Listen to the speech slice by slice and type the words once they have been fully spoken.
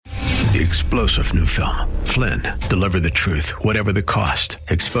The explosive new film, Flynn, deliver the truth, whatever the cost,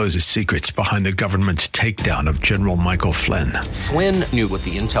 exposes secrets behind the government's takedown of General Michael Flynn. Flynn knew what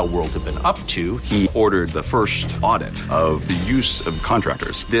the intel world had been up to. He ordered the first audit of the use of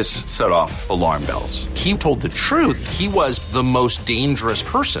contractors. This set off alarm bells. He told the truth. He was the most dangerous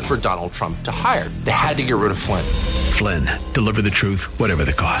person for Donald Trump to hire. They had to get rid of Flynn. Flynn, deliver the truth, whatever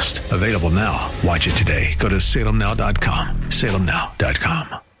the cost. Available now. Watch it today. Go to salemnow.com.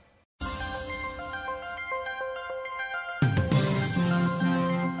 salemnow.com.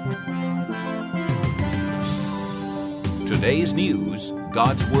 Today's news,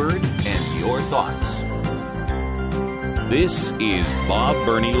 God's Word, and your thoughts. This is Bob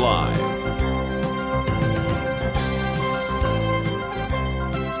Burney Live.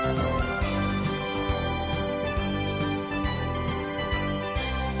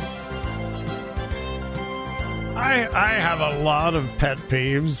 I have a lot of pet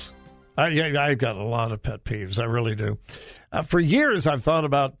peeves. I've got a lot of pet peeves. I really do. For years, I've thought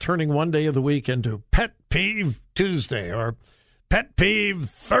about turning one day of the week into Pet Peeve Tuesday or Pet Peeve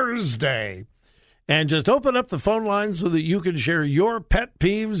Thursday and just open up the phone line so that you can share your pet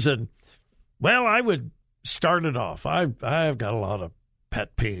peeves. And, well, I would start it off. I've got a lot of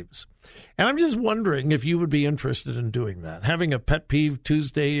pet peeves. And I'm just wondering if you would be interested in doing that, having a Pet Peeve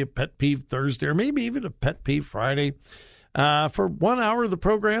Tuesday, a Pet Peeve Thursday, or maybe even a Pet Peeve Friday for 1 hour of the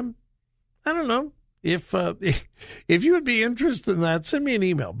program. I don't know. If you would be interested in that, send me an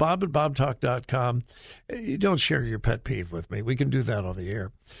email, bob@bobtalk.com. You don't share your pet peeve with me. We can do that on the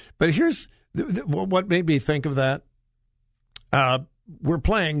air. But here's what made me think of that. We're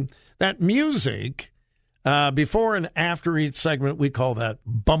playing that music before and after each segment. We call that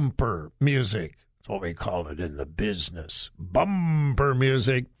bumper music. That's what we call it in the business, bumper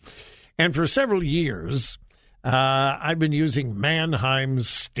music. And for several years, I've been using Mannheim's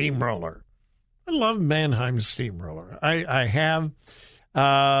Steamroller. I love Mannheim's Steamroller. I have.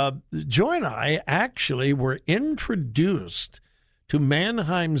 Joy and I actually were introduced to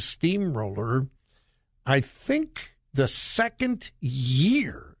Mannheim's Steamroller, I think, the second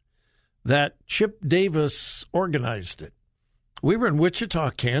year that Chip Davis organized it. We were in Wichita,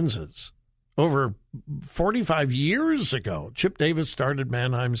 Kansas, over 45 years ago. Chip Davis started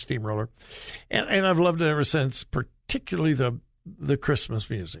Mannheim's Steamroller, and I've loved it ever since, particularly the Christmas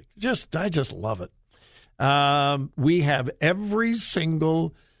music. I just love it. We have every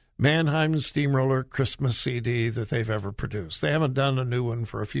single Mannheim Steamroller Christmas CD that they've ever produced. They haven't done a new one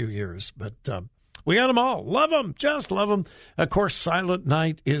for a few years, but we got them all. Love them. Just love them. Of course, Silent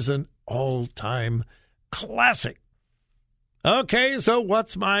Night is an all-time classic. Okay, so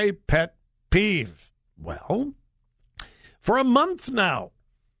what's my pet peeve? Well, for a month now,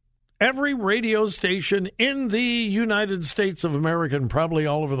 every radio station in the United States of America and probably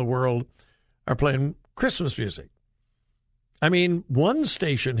all over the world are playing Christmas music. I mean, one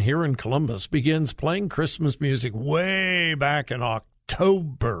station here in Columbus begins playing Christmas music way back in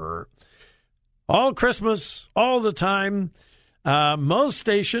October. All Christmas, all the time. Most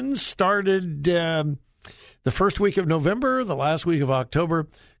stations started the first week of November, the last week of October.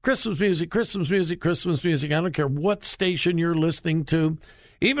 Christmas music, Christmas music, Christmas music. I don't care what station you're listening to.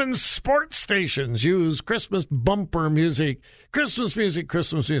 Even sports stations use Christmas bumper music, Christmas music,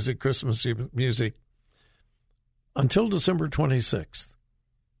 Christmas music, Christmas music, until December 26th.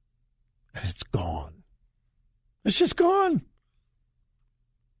 And it's gone. It's just gone.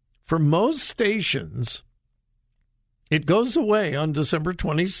 For most stations, it goes away on December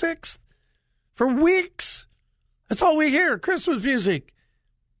 26th. For weeks. That's all we hear, Christmas music.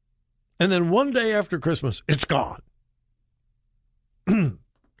 And then one day after Christmas, it's gone.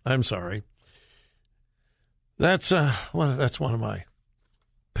 I'm sorry. That's one of my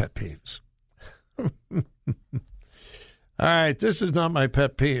pet peeves. All right, this is not my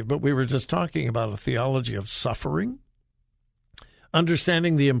pet peeve, but we were just talking about a theology of suffering,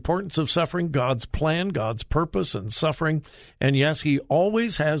 understanding the importance of suffering, God's plan, God's purpose, and suffering. And yes, he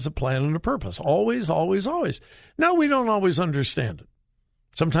always has a plan and a purpose. Always, always, always. No, we don't always understand it.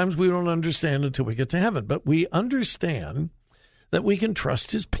 Sometimes we don't understand it until we get to heaven, but we understand that we can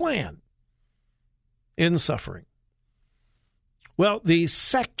trust his plan in suffering. Well, the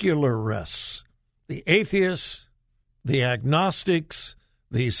secularists, the atheists, the agnostics,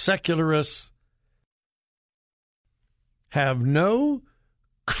 the secularists have no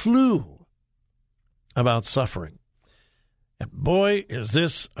clue about suffering. And boy, is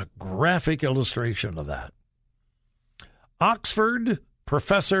this a graphic illustration of that. Oxford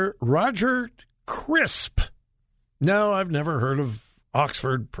professor Roger Crisp. No, I've never heard of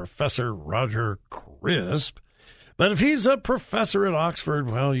Oxford professor Roger Crisp, But if he's a professor at Oxford,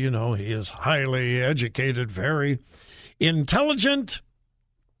 well, you know, he is highly educated, very intelligent.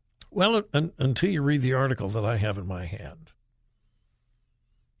 Well, until you read the article that I have in my hand.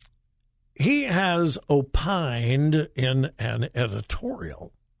 He has opined in an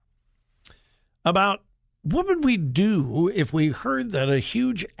editorial about what would we do if we heard that a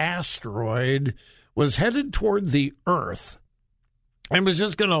huge asteroid was headed toward the Earth and was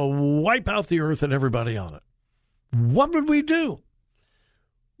just going to wipe out the Earth and everybody on it. What would we do?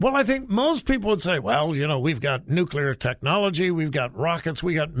 Well, I think most people would say, well, you know, we've got nuclear technology, we've got rockets,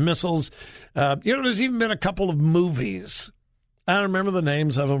 we got missiles. There's even been a couple of movies. I don't remember the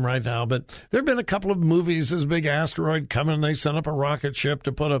names of them right now, but there have been a couple of movies, this big asteroid coming, they sent up a rocket ship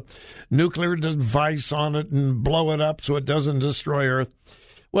to put a nuclear device on it and blow it up so it doesn't destroy Earth.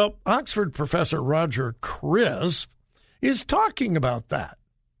 Well, Oxford professor Roger Crisp is talking about that.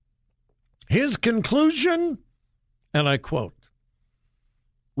 His conclusion, and I quote,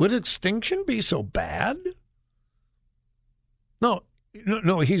 "Would extinction be so bad?" No,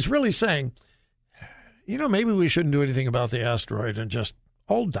 he's really saying, maybe we shouldn't do anything about the asteroid and just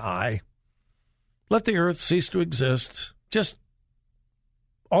all die. Let the Earth cease to exist. Just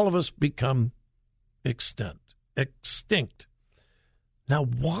all of us become extinct. Now,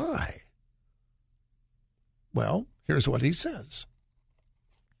 why? Well, here's what he says.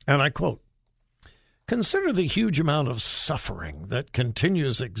 And I quote, "Consider the huge amount of suffering that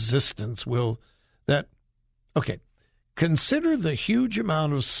continuous existence Consider the huge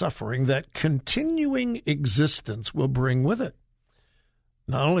amount of suffering that continuing existence will bring with it,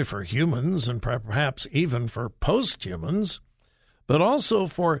 not only for humans and perhaps even for post-humans, but also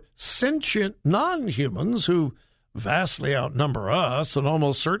for sentient non-humans who vastly outnumber us and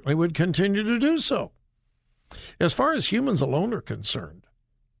almost certainly would continue to do so. As far as humans alone are concerned,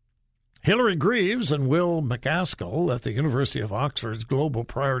 Hilary Greaves and Will MacAskill at the University of Oxford's Global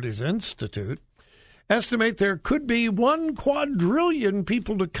Priorities Institute estimate there could be 1 quadrillion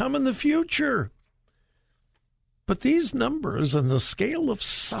people to come in the future. But these numbers and the scale of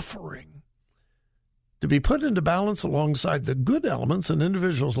suffering to be put into balance alongside the good elements in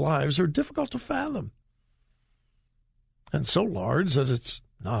individuals' lives are difficult to fathom, and so large that it's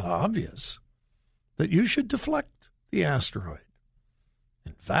not obvious that you should deflect the asteroid.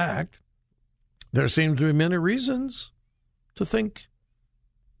 In fact, there seem to be many reasons to think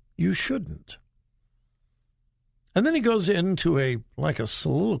you shouldn't." And then he goes into a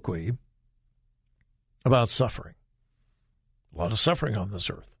soliloquy about suffering. A lot of suffering on this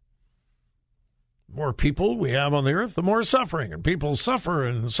earth. The more people we have on the earth, the more suffering. And people suffer,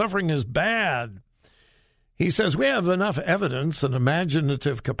 and suffering is bad. He says we have enough evidence and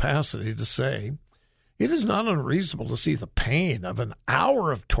imaginative capacity to say it is not unreasonable to see the pain of an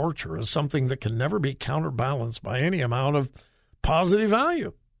hour of torture as something that can never be counterbalanced by any amount of positive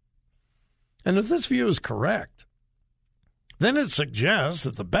value. And if this view is correct, then it suggests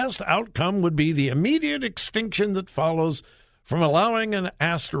that the best outcome would be the immediate extinction that follows from allowing an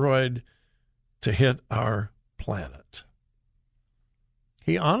asteroid to hit our planet.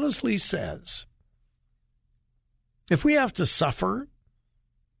 He honestly says, if we have to suffer,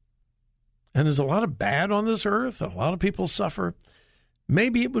 and there's a lot of bad on this earth, and a lot of people suffer,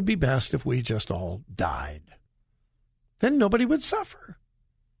 maybe it would be best if we just all died. Then nobody would suffer.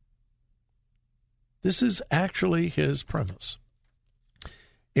 This is actually his premise.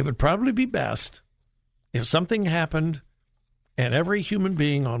 It would probably be best if something happened and every human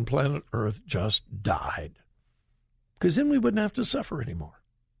being on planet Earth just died, because then we wouldn't have to suffer anymore.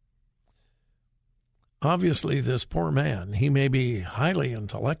 Obviously, this poor man, he may be highly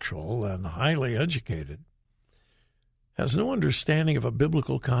intellectual and highly educated, has no understanding of a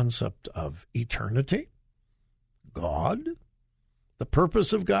biblical concept of eternity, God, the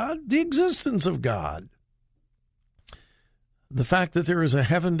purpose of God, the existence of God, the fact that there is a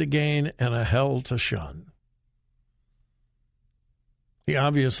heaven to gain and a hell to shun. He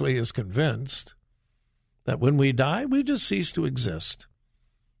obviously is convinced that when we die, we just cease to exist.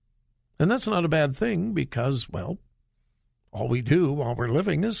 And that's not a bad thing because, well, all we do while we're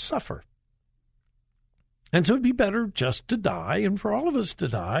living is suffer. And so it'd be better just to die and for all of us to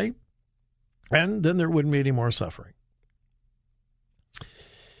die, and then there wouldn't be any more suffering.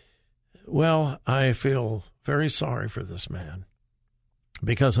 Well, I feel very sorry for this man,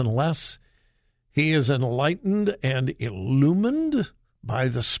 because unless he is enlightened and illumined by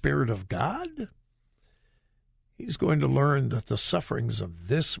the Spirit of God, he's going to learn that the sufferings of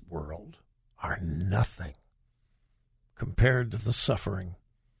this world are nothing compared to the suffering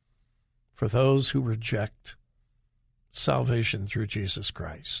for those who reject salvation through Jesus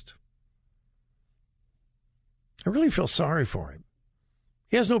Christ. I really feel sorry for him.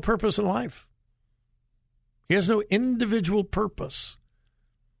 He has no purpose in life. He has no individual purpose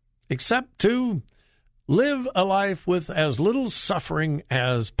except to live a life with as little suffering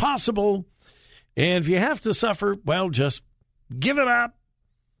as possible. And if you have to suffer, well, just give it up,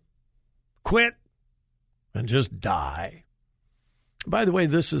 quit, and just die. By the way,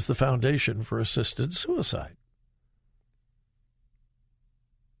 this is the foundation for assisted suicide.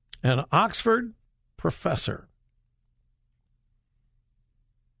 An Oxford professor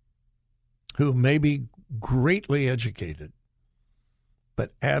who may be greatly educated,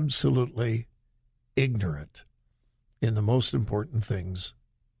 but absolutely ignorant in the most important things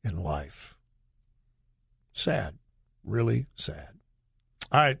in life. Sad. Really sad.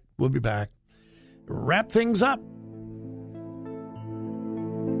 All right, we'll be back. Wrap things up.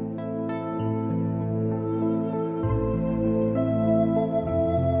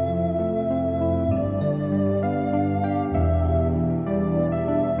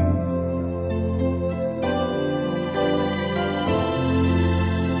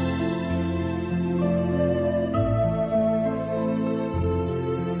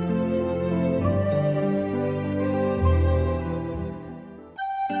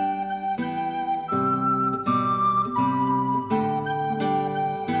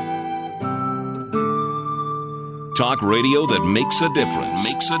 Talk radio that makes a difference.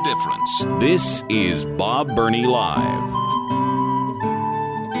 This is Bob Burney Live.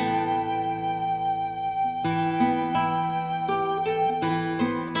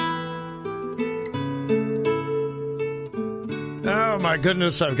 Oh, my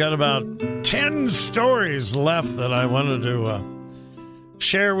goodness. I've got about 10 stories left that I wanted to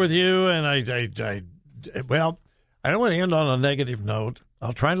share with you. And I don't want to end on a negative note.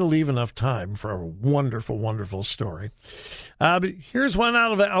 I'll try to leave enough time for a wonderful, wonderful story. But here's one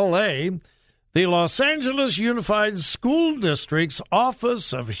out of L.A. The Los Angeles Unified School District's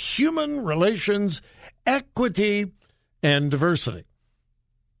Office of Human Relations, Equity, and Diversity.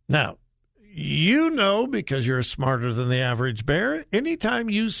 Now, you know, because you're smarter than the average bear, anytime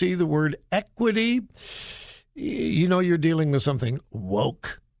you see the word equity, you know you're dealing with something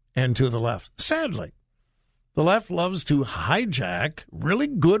woke and to the left. Sadly, the left loves to hijack really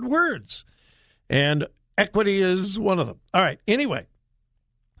good words, and equity is one of them. All right, anyway,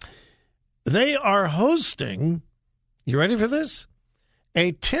 they are hosting, you ready for this?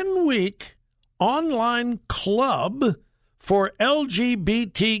 A 10-week online club for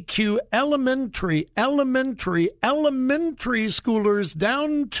LGBTQ elementary schoolers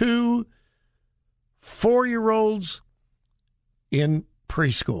down to 4-year-olds in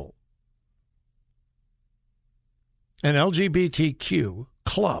preschool. An LGBTQ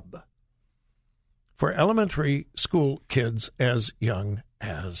club for elementary school kids as young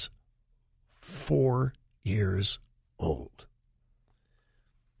as 4 years old.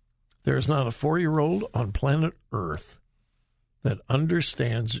 There is not a 4-year-old on planet Earth that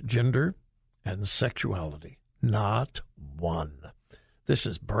understands gender and sexuality. Not one. This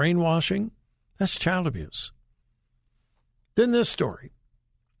is brainwashing. That's child abuse. Then this story.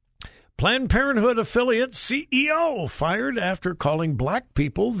 Planned Parenthood affiliate CEO fired after calling black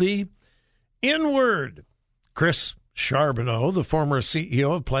people the N-word. Chris Charbonneau, the former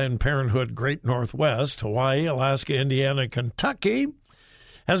CEO of Planned Parenthood Great Northwest, Hawaii, Alaska, Indiana, Kentucky,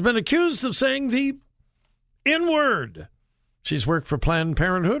 has been accused of saying the N-word. She's worked for Planned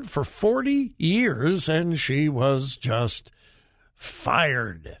Parenthood for 40 years, and she was just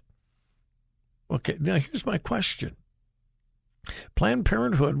fired. Okay, now here's my question. Planned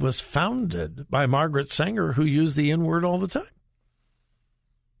Parenthood was founded by Margaret Sanger, who used the N-word all the time.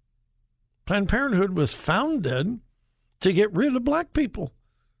 Planned Parenthood was founded to get rid of black people.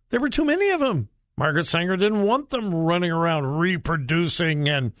 There were too many of them. Margaret Sanger didn't want them running around reproducing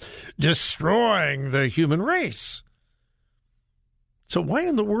and destroying the human race. So why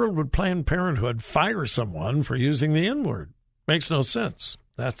in the world would Planned Parenthood fire someone for using the N-word? Makes no sense.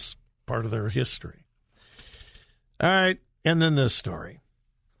 That's part of their history. All right. And then this story.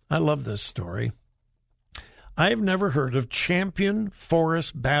 I love this story. I've never heard of Champion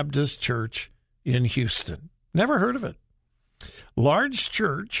Forest Baptist Church in Houston. Never heard of it. Large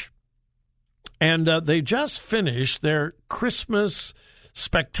church, and they just finished their Christmas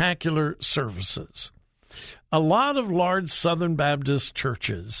spectacular services. A lot of large Southern Baptist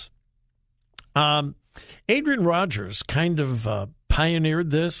churches. Adrian Rogers kind of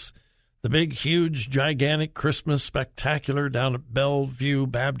pioneered this. The big, huge, gigantic Christmas spectacular down at Bellevue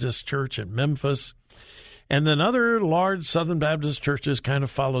Baptist Church in Memphis. And then other large Southern Baptist churches kind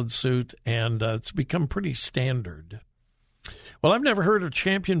of followed suit, and it's become pretty standard. Well, I've never heard of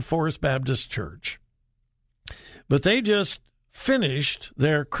Champion Forest Baptist Church. But they just finished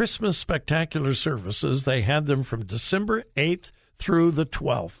their Christmas spectacular services. They had them from December 8th through the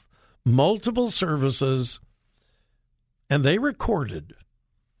 12th. Multiple services. And they recorded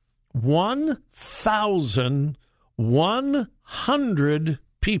 1,100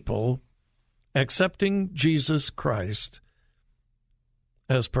 people accepting Jesus Christ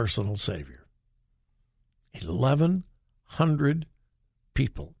as personal Savior. 1,100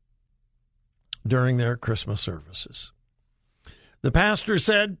 people during their Christmas services. The pastor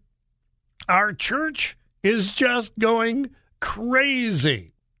said, "Our church is just going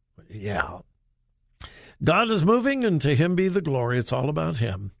crazy." Yeah. God is moving, and to him be the glory. It's all about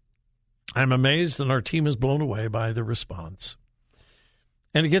him. I'm amazed, and our team is blown away by the response.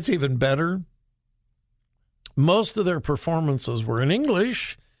 And it gets even better. Most of their performances were in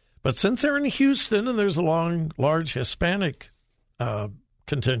English, but since they're in Houston and there's a large Hispanic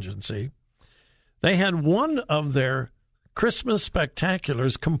contingency, they had one of their Christmas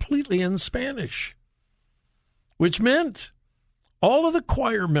spectaculars completely in Spanish, which meant all of the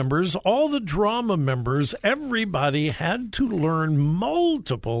choir members, all the drama members, everybody had to learn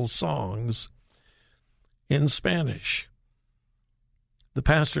multiple songs in Spanish. The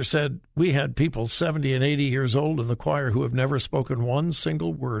pastor said, we had people 70 and 80 years old in the choir who have never spoken one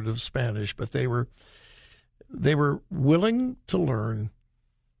single word of Spanish, but they were willing to learn.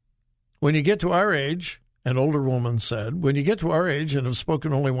 When you get to our age, an older woman said, when you get to our age and have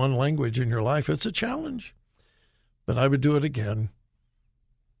spoken only one language in your life, it's a challenge. But I would do it again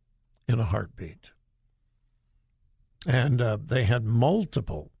in a heartbeat. And they had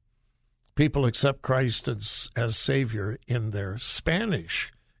multiple people accept Christ as Savior in their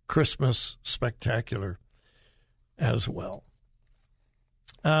Spanish Christmas spectacular as well.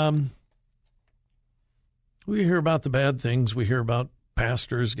 We hear about the bad things. We hear about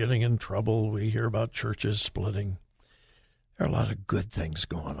pastors getting in trouble. We hear about churches splitting. There are a lot of good things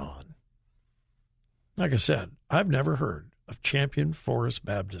going on. Like I said, I've never heard of Champion Forest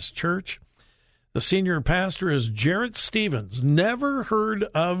Baptist Church. The senior pastor is Jarrett Stevens. Never heard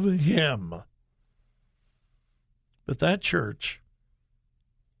of him. But that church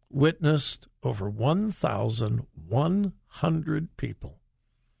witnessed over 1,100 people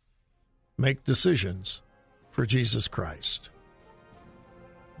make decisions for Jesus Christ.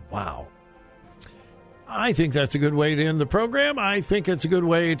 Wow. I think that's a good way to end the program. I think it's a good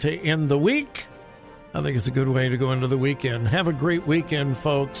way to end the week. I think it's a good way to go into the weekend. Have a great weekend,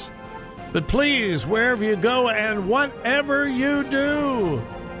 folks. But please, wherever you go and whatever you do,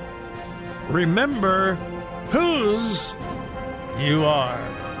 remember whose you are.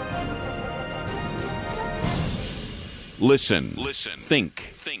 Listen.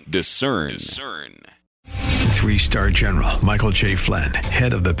 Think. Discern. 3-star General Michael J. Flynn,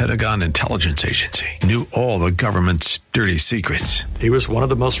 head of the Pentagon Intelligence Agency, knew all the government's dirty secrets. He was one of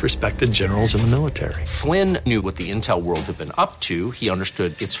the most respected generals in the military. Flynn knew what the intel world had been up to. He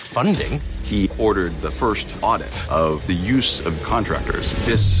understood its funding. He ordered the first audit of the use of contractors.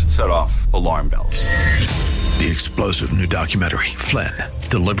 This set off alarm bells. The explosive new documentary, Flynn,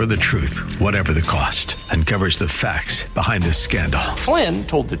 Deliver the Truth, Whatever the Cost, uncovers the facts behind this scandal. Flynn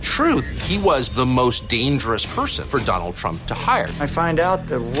told the truth. He was the most dangerous person for Donald Trump to hire. I find out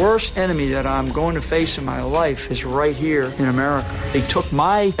the worst enemy that I'm going to face in my life is right here in America. They took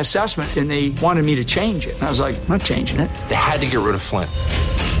my assessment and they wanted me to change it. And I was like, I'm not changing it. They had to get rid of Flynn.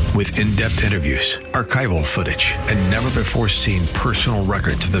 With in-depth interviews, archival footage, and never-before-seen personal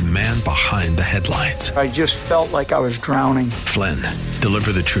records of the man behind the headlines. I just felt like I was drowning. Flynn,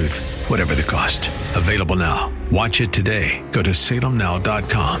 Deliver the Truth, Whatever the Cost. Available now. Watch it today. Go to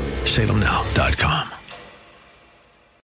salemnow.com. salemnow.com.